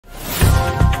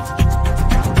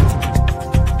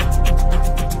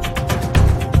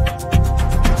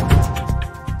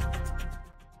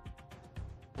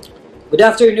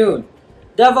Good afternoon.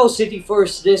 Davao City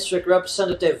 1st District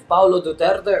Representative Paolo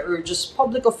Duterte urges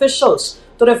public officials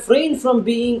to refrain from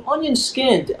being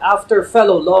onion-skinned after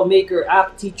fellow lawmaker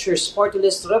ACT Teachers Party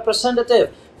List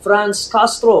Representative Franz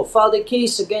Castro filed a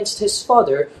case against his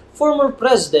father, former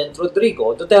President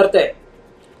Rodrigo Duterte.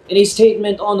 In a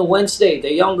statement on Wednesday,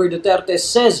 the younger Duterte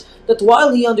says that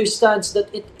while he understands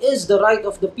that it is the right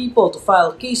of the people to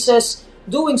file cases,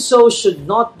 doing so should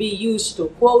not be used to,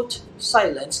 quote,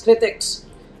 silence critics.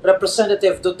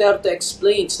 Representative Duterte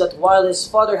explains that while his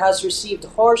father has received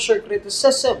harsher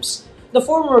criticisms, the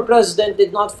former president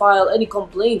did not file any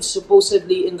complaints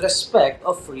supposedly in respect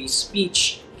of free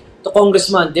speech. The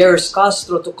congressman dares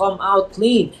Castro to come out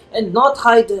clean and not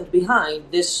hide behind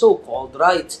this so-called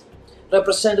right.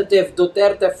 Representative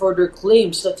Duterte further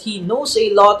claims that he knows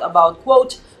a lot about,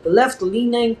 quote,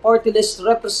 left-leaning party list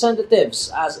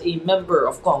representatives as a member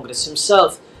of Congress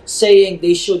himself, saying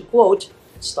they should, quote,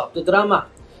 stop the drama.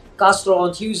 Castro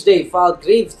on Tuesday filed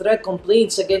grave threat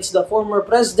complaints against the former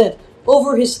president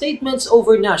over his statements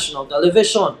over national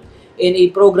television. In a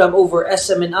program over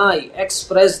SMNI,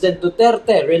 ex-President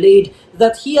Duterte relayed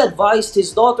that he advised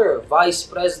his daughter, Vice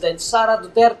President Sara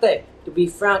Duterte, to be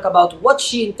frank about what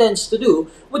she intends to do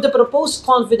with the proposed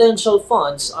confidential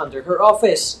funds under her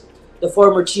office. The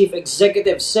former chief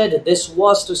executive said this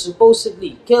was to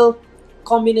supposedly kill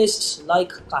communists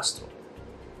like Castro.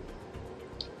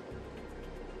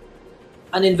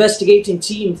 An investigating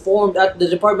team formed at the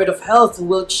Department of Health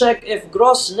will check if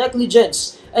gross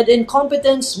negligence and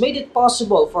incompetence made it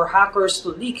possible for hackers to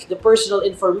leak the personal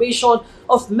information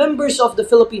of members of the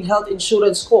Philippine Health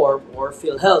Insurance Corp or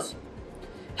PhilHealth.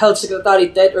 Health Secretary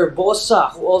Ted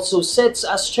Herbosa, who also sits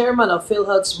as chairman of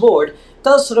PhilHealth's board,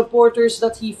 tells reporters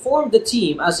that he formed the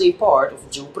team as a part of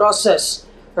due process.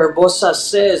 Herbosa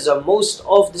says most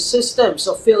of the systems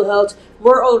of PhilHealth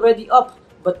were already up,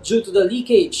 but due to the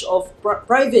leakage of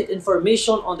private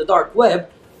information on the dark web,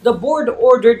 the board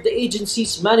ordered the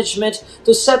agency's management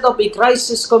to set up a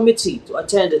crisis committee to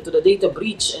attend to the data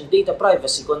breach and data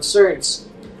privacy concerns.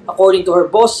 According to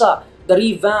Herbosa, the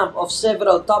revamp of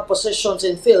several top positions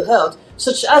in PhilHealth,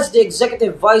 such as the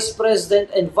Executive Vice President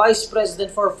and Vice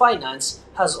President for Finance,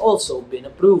 has also been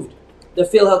approved. The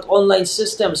PhilHealth online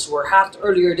systems were hacked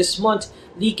earlier this month,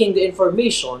 leaking the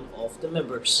information of the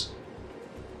members.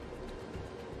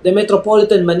 The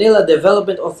Metropolitan Manila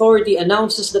Development Authority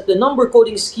announces that the number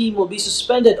coding scheme will be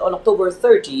suspended on October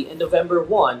 30 and November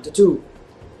 1 to 2.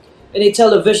 In a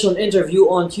television interview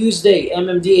on Tuesday,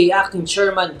 MMDA Acting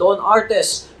Chairman Don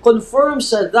Artes confirms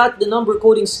that the number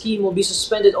coding scheme will be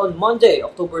suspended on Monday,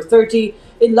 October 30,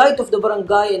 in light of the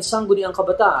Barangay and Sangguniang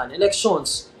Kabataan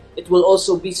elections. It will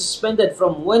also be suspended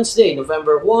from Wednesday,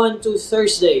 November 1 to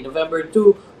Thursday, November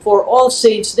 2 for All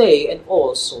Saints Day and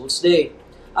All Souls Day.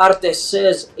 Artes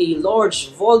says a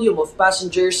large volume of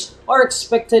passengers are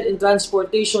expected in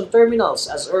transportation terminals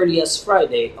as early as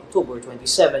Friday, October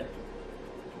 27.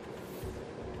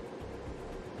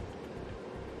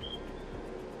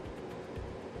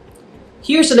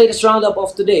 Here's the latest roundup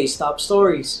of today's top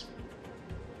stories.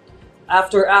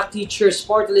 After ACT Teachers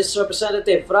Party List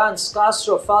Representative Franz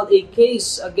Castro filed a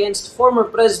case against former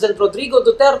President Rodrigo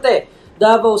Duterte,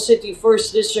 Davao City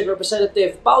 1st District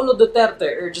Representative Paolo Duterte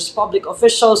urges public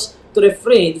officials to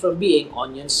refrain from being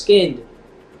onion-skinned.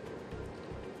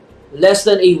 Less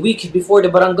than a week before the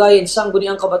Barangay and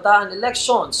Sangguniang Kabataan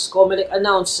elections, COMELEC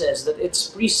announces that its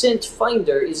precinct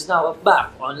finder is now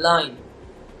back online.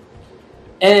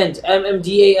 And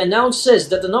MMDA announces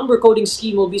that the number coding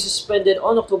scheme will be suspended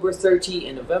on October 30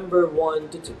 and November 1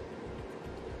 to 2.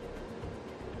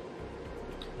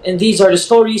 And these are the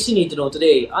stories you need to know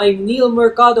today. I'm Neil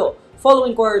Mercado. Follow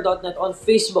INQUIRER.net on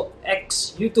Facebook,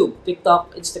 X, YouTube,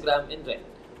 TikTok, Instagram, and Reddit.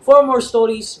 For more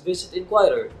stories, visit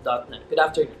INQUIRER.net. Good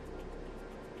afternoon.